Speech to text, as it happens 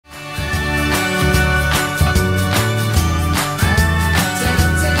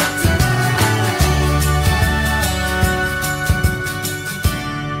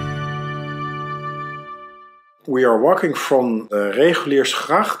we are walking from the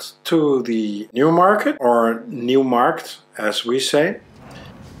Reguliersgracht to the Nieuwmarkt, or Nieuwmarkt as we say.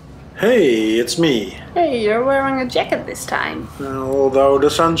 Hey, it's me. Hey, you're wearing a jacket this time. Although the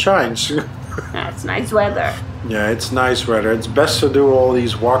sun shines. It's nice weather. Yeah, it's nice weather. It's best to do all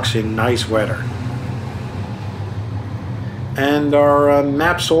these walks in nice weather. And our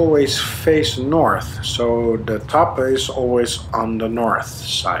maps always face north, so the top is always on the north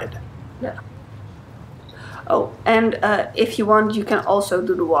side. Yeah. Oh, and if you want, you can also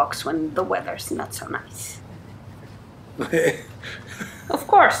do the walks when the weather's not so nice. Of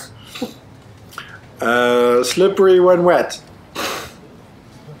course. Slippery when wet.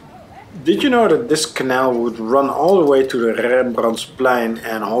 Did you know that this canal would run all the way to the Rembrandtplein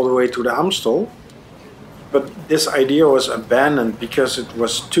and all the way to the Amstel? But this idea was abandoned because it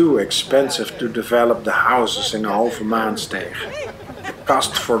was too expensive to develop the houses in the Hovenmaansteeg. The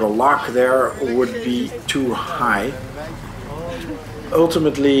cost for the lock there would be too high.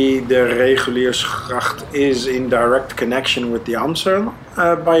 Ultimately, the Reguliersgracht is in direct connection with the Amstel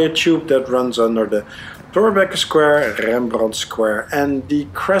by a tube that runs under the Thorbecke Square, Rembrandt Square and the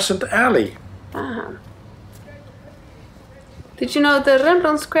Crescent Alley. Ah. Did you know the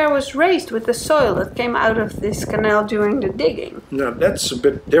Rembrandt Square was raised with the soil that came out of this canal during the digging? Now that's a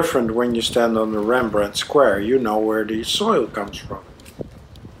bit different when you stand on the Rembrandt Square. You know where the soil comes from.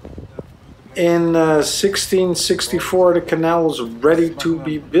 In 1664 the canal was ready to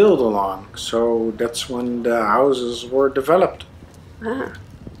be built along, so that's when the houses were developed. Ah.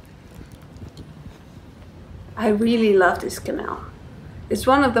 I really love this canal. It's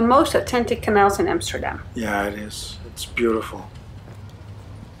one of the most authentic canals in Amsterdam. Yeah, it is. It's beautiful.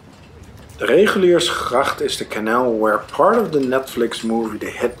 The Reguliersgracht is the canal where part of the Netflix movie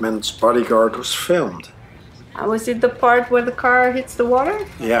The Hitman's Bodyguard was filmed. Was it the part where the car hits the water?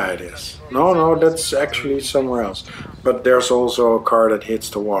 Yeah, it is. No, that's actually somewhere else. But there's also a car that hits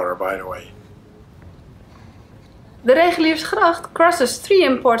the water, by the way. The Reguliersgracht crosses 3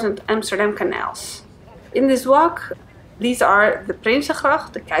 important Amsterdam canals. In this walk, these are the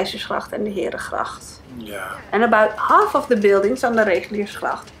Prinsengracht, the Keizersgracht and the Herengracht. Yeah. And about half of the buildings on the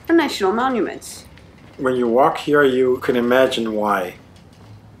Reguliersgracht are national monuments. When you walk here, you can imagine why.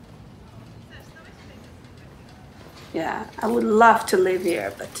 Yeah, I would love to live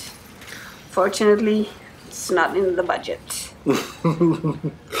here, but fortunately, it's not in the budget.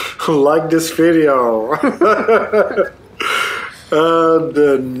 Like this video.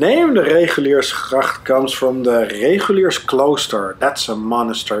 The name the Reguliersgracht comes from the Reguliersklooster. That's a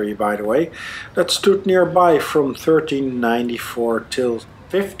monastery, by the way, that stood nearby from 1394 till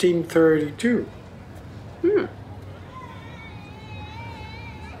 1532.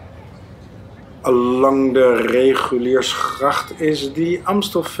 Along the Reguliersgracht is the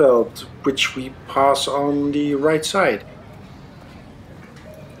Amstelveld, which we pass on the right side.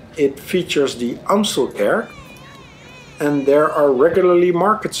 It features the Amstelkerk, and there are regularly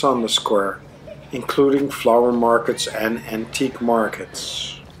markets on the square, including flower markets and antique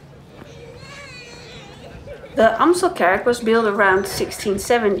markets. The Amstelkerk was built around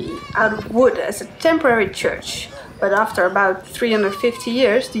 1670 out of wood as a temporary church, but after about 350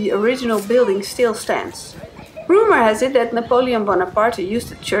 years the original building still stands. Rumor has it that Napoleon Bonaparte used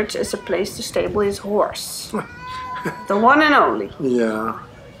the church as a place to stable his horse. The one and only. Yeah.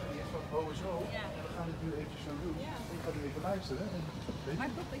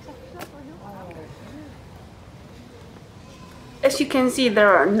 As you can see,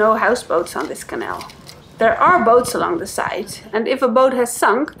 there are no houseboats on this canal. There are boats along the side, and if a boat has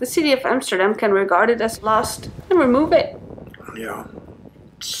sunk, the city of Amsterdam can regard it as lost and remove it. Yeah,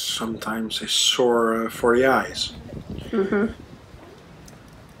 sometimes it's sore for the eyes.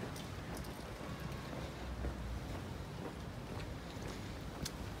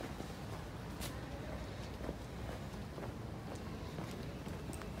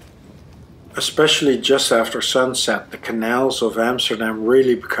 Especially just after sunset, the canals of Amsterdam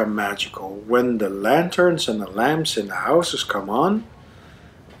really become magical when the lanterns and the lamps in the houses come on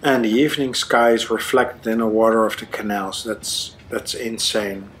and the evening sky is reflected in the water of the canals. That's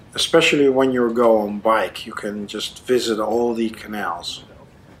insane. Especially when you go on bike, you can just visit all the canals.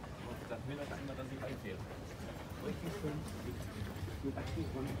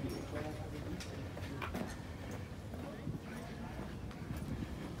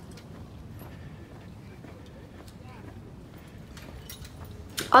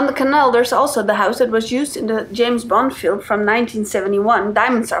 On the canal there's also the house that was used in the James Bond film from 1971,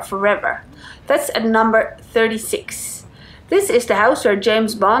 Diamonds Are Forever. That's at number 36. This is the house where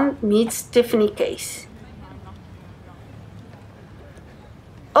James Bond meets Tiffany Case.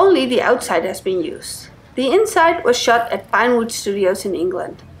 Only the outside has been used. The inside was shot at Pinewood Studios in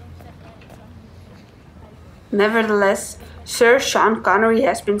England. Nevertheless, Sir Sean Connery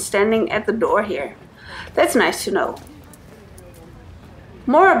has been standing at the door here. That's nice to know.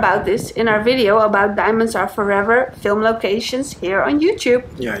 More about this in our video about Diamonds Are Forever film locations here on YouTube.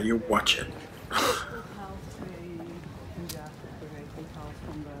 Yeah, you watch it.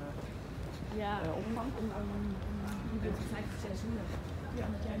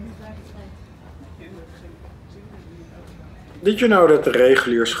 Did you know that the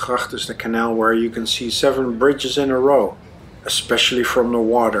Reguliersgracht is the canal where you can see 7 bridges in a row, especially from the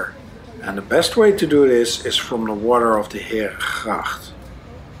water? And the best way to do this is from the water of the Herengracht.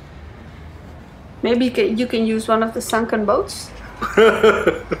 Maybe you can use one of the sunken boats?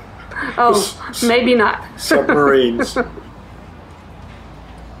 Oh, maybe not. Submarines.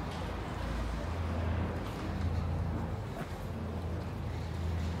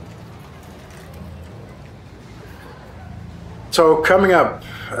 So coming up,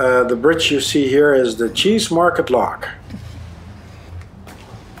 the bridge you see here is the Cheesemarket Lock.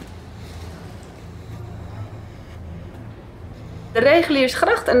 The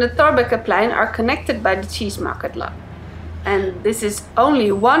Reguliersgracht and the Thorbeckenplein are connected by the Cheesemarket Lock. And this is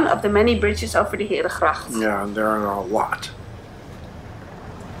only one of the many bridges over the Herengracht. Yeah, and there are a lot.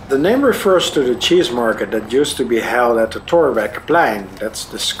 The name refers to the cheese market that used to be held at the Thorbeckenplein. That's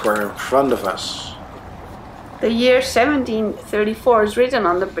the square in front of us. The year 1734 is written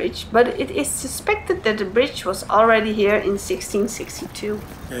on the bridge, but it is suspected that the bridge was already here in 1662.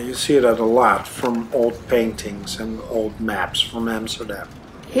 Yeah, you see that a lot from old paintings and old maps from Amsterdam.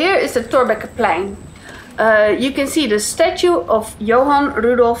 Here is the Thorbeckenplein. You can see the statue of Johann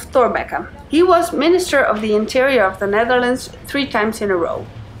Rudolf Thorbecke. He was Minister of the Interior of the Netherlands 3 times in a row.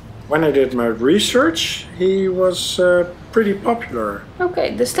 When I did my research, he was pretty popular.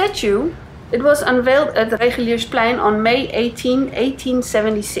 Okay, the statue, it was unveiled at the Reguliersplein on May 18,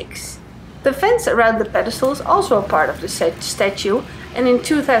 1876. The fence around the pedestal is also a part of the statue, and in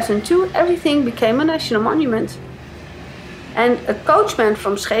 2002 everything became a national monument. And a coachman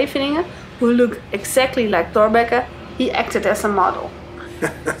from Scheveningen, who looked exactly like Thorbecke, he acted as a model.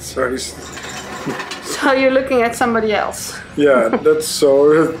 Sorry. So you're looking at somebody else. Yeah, that's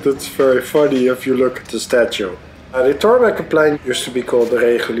very funny if you look at the statue. The Thorbeckenplein used to be called the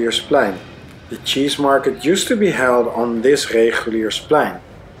Reguliersplein. The cheese market used to be held on this Reguliersplein,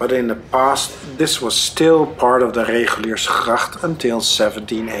 but in the past this was still part of the Reguliersgracht until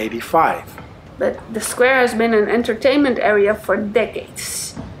 1785. But the square has been an entertainment area for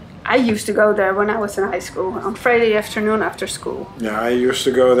decades. I used to go there when I was in high school, on Friday afternoon after school. Yeah, I used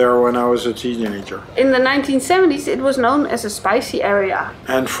to go there when I was a teenager. In the 1970s it was known as a spicy area.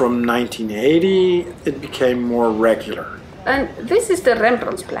 And from 1980 it became more regular. And this is the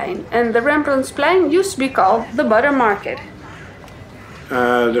Rembrandtplein, and the Rembrandtplein used to be called the Butter Market.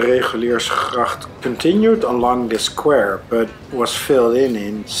 The Reguliersgracht continued along this square, but was filled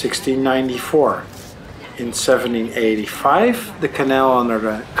in 1694. In 1785, the canal under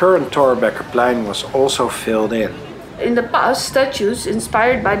the current Thorbeckenplein was also filled in. In the past, statues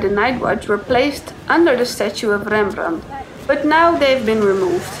inspired by the Night Watch were placed under the statue of Rembrandt, but now they've been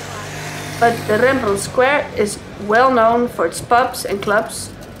removed. But the Rembrandt Square is well known for its pubs and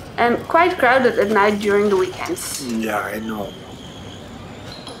clubs, and quite crowded at night during the weekends. Yeah, I know.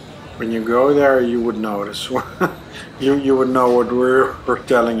 When you go there, you would notice. you would know what we're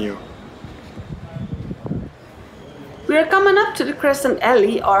telling you. We are coming up to the Crescent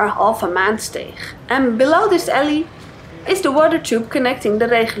Alley, or Halve Maansteeg, and below this alley is the water tube connecting the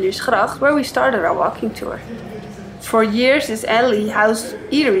Reguliersgracht, where we started our walking tour. For years this alley housed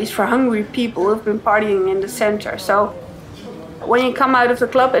eateries for hungry people who've been partying in the center, so when you come out of the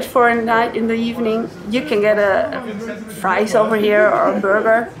club at 4 in the evening, you can get a fries over here or a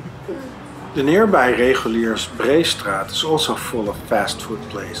burger. The nearby Reguliersbreestraat is also full of fast food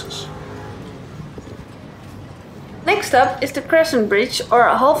places. Next up is the Crescent Bridge, or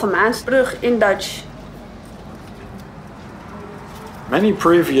Halve Maansteeg in Dutch. Many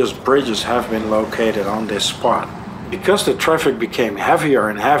previous bridges have been located on this spot. Because the traffic became heavier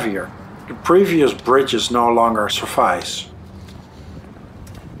and heavier, the previous bridges no longer suffice.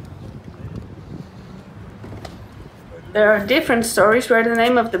 There are different stories where the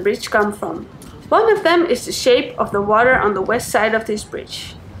name of the bridge comes from. One of them is the shape of the water on the west side of this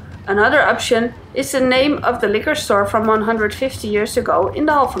bridge. Another option is the name of the liquor store from 150 years ago in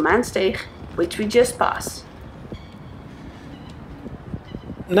the Halve Maansteeg, which we just passed.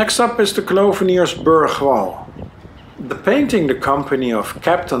 Next up is the Kloveniersburgwal. The painting the company of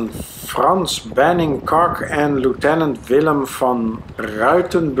Captain Frans Benning-Kok and Lieutenant Willem van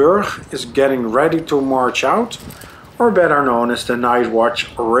Ruitenburg is getting ready to march out, or better known as the night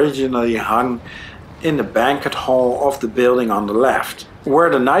watch, originally hung in the banquet hall of the building on the left. Where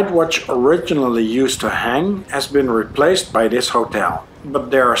the night watch originally used to hang has been replaced by this hotel.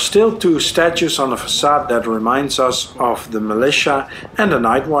 But there are still two statues on the facade that reminds us of the militia and the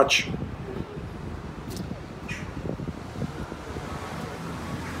night watch.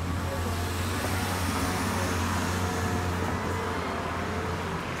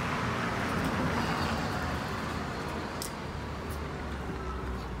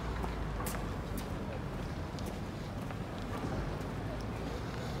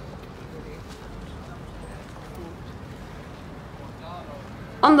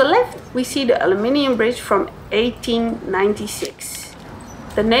 On the left, we see the aluminium bridge from 1896.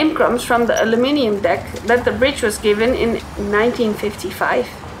 The name comes from the aluminium deck that the bridge was given in 1955.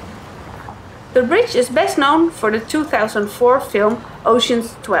 The bridge is best known for the 2004 film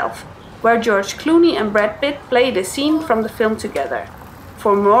Ocean's 12, where George Clooney and Brad Pitt played a scene from the film together.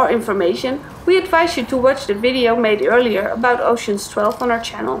 For more information, we advise you to watch the video made earlier about Ocean's 12 on our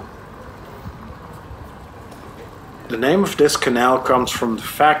channel. The name of this canal comes from the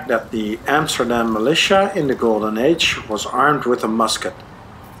fact that the Amsterdam militia in the Golden Age was armed with a musket.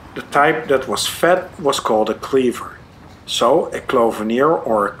 The type that was fed was called a cleaver. So a clovenier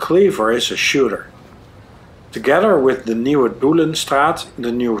or a cleaver is a shooter. Together with the Nieuwe Doelenstraat,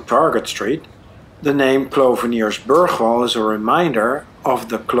 the new Target Street, the name Kloveniersburgwal is a reminder of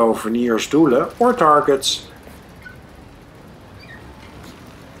the Kloveniersdoelen or targets.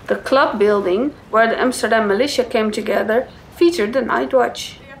 The club building, where the Amsterdam militia came together, featured the night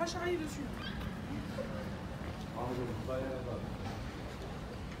watch.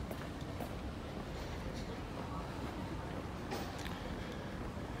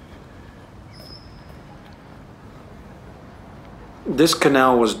 This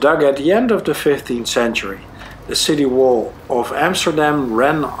canal was dug at the end of the 15th century. The city wall of Amsterdam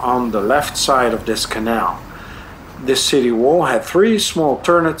ran on the left side of this canal. This city wall had three small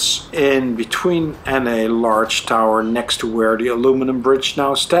turrets in between and a large tower next to where the aluminum bridge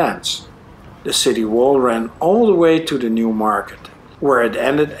now stands. The city wall ran all the way to the Nieuwmarkt, where it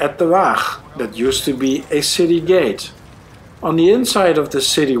ended at the Waag, that used to be a city gate. On the inside of the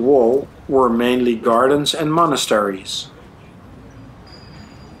city wall were mainly gardens and monasteries.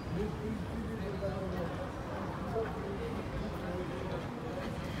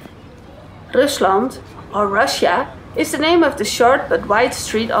 Rusland, or Russia, is the name of the short but wide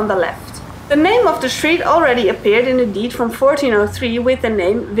street on the left. The name of the street already appeared in a deed from 1403 with the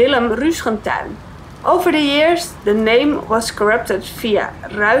name Willem Ruischentuin. Over the years, the name was corrupted via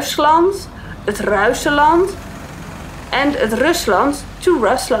Ruisland, het Ruiseland, and het Rusland to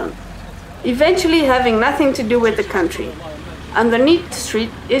Rusland, eventually having nothing to do with the country. Underneath the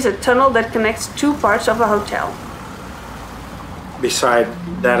street is a tunnel that connects two parts of a hotel. Beside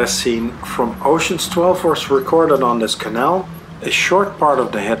that, a scene from Ocean's 12 was recorded on this canal. A short part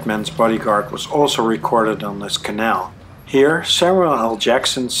of the Hitman's Bodyguard was also recorded on this canal. Here, Samuel L.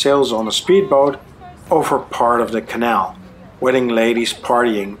 Jackson sails on a speedboat over part of the canal. Wedding ladies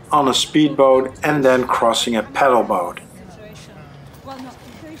partying on a speedboat and then crossing a paddle boat. Well, no,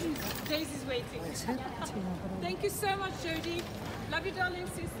 Daisy's waiting. Thank you so much, Jodie. Love you, darling.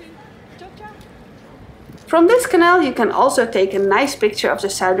 See you soon. Ciao, ciao. From this canal you can also take a nice picture of the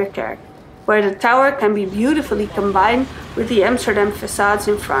Zuiderkerk, where the tower can be beautifully combined with the Amsterdam facades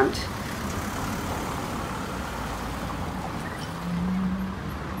in front.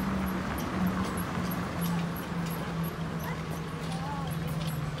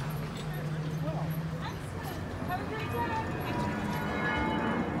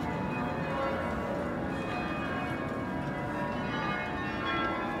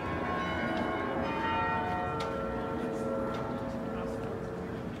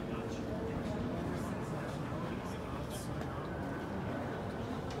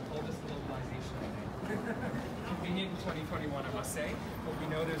 Convenient in 2021, I must say, but we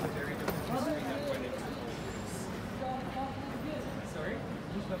know there's a very different history that went into it. Sorry?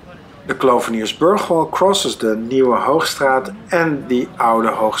 The Kloveniersburgwal crosses the Nieuwe Hoogstraat and the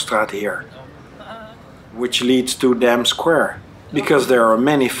Oude Hoogstraat here, which leads to Dam Square, because there are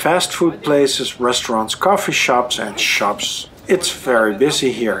many fast food places, restaurants, coffee shops and shops. It's very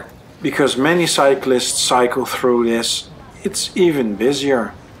busy here. Because many cyclists cycle through this, it's even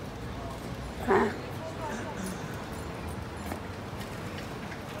busier.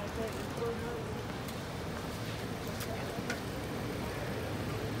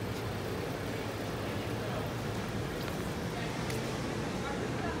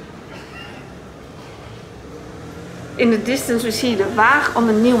 In the distance we see the Waag on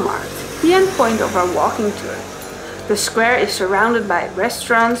the Nieuwmarkt, the end point of our walking tour. The square is surrounded by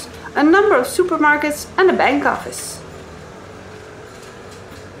restaurants, a number of supermarkets and a bank office.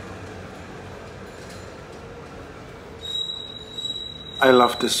 I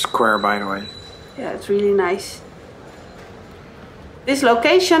love this square, by the way. Yeah, it's really nice. This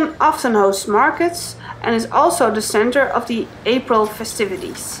location often hosts markets and is also the center of the April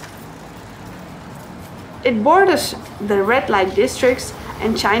festivities. It borders the red light districts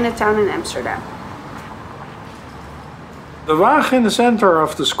and Chinatown in Amsterdam. The Waag in the center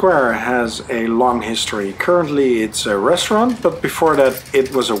of the square has a long history. Currently it's a restaurant, but before that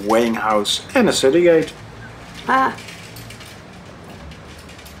it was a weighing house and a city gate. Ah.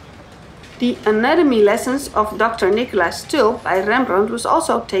 The anatomy lessons of Dr. Nicolaas Tulp by Rembrandt was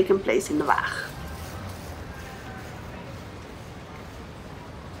also taken place in the Waag.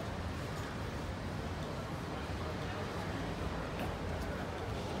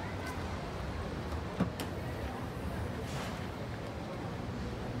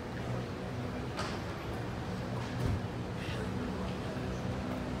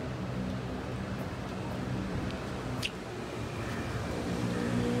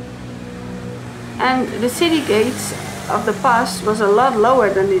 And the city gates of the past was a lot lower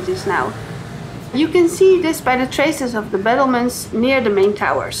than it is now. You can see this by the traces of the battlements near the main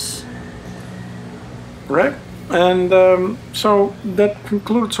towers. Right, and so that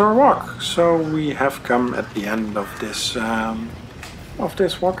concludes our walk. So we have come at the end of this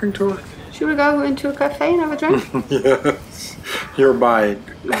walking tour. Should we go into a cafe and have a drink? Yes, you're by.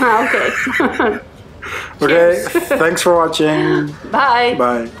 Okay. Okay, thanks for watching. Bye.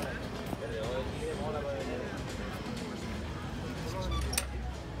 Bye.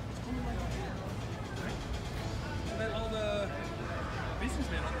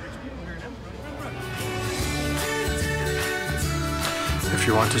 If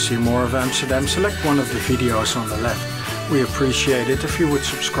you want to see more of Amsterdam, select one of the videos on the left. We appreciate it if you would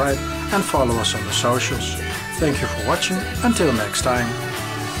subscribe and follow us on the socials. Thank you for watching. Until next time.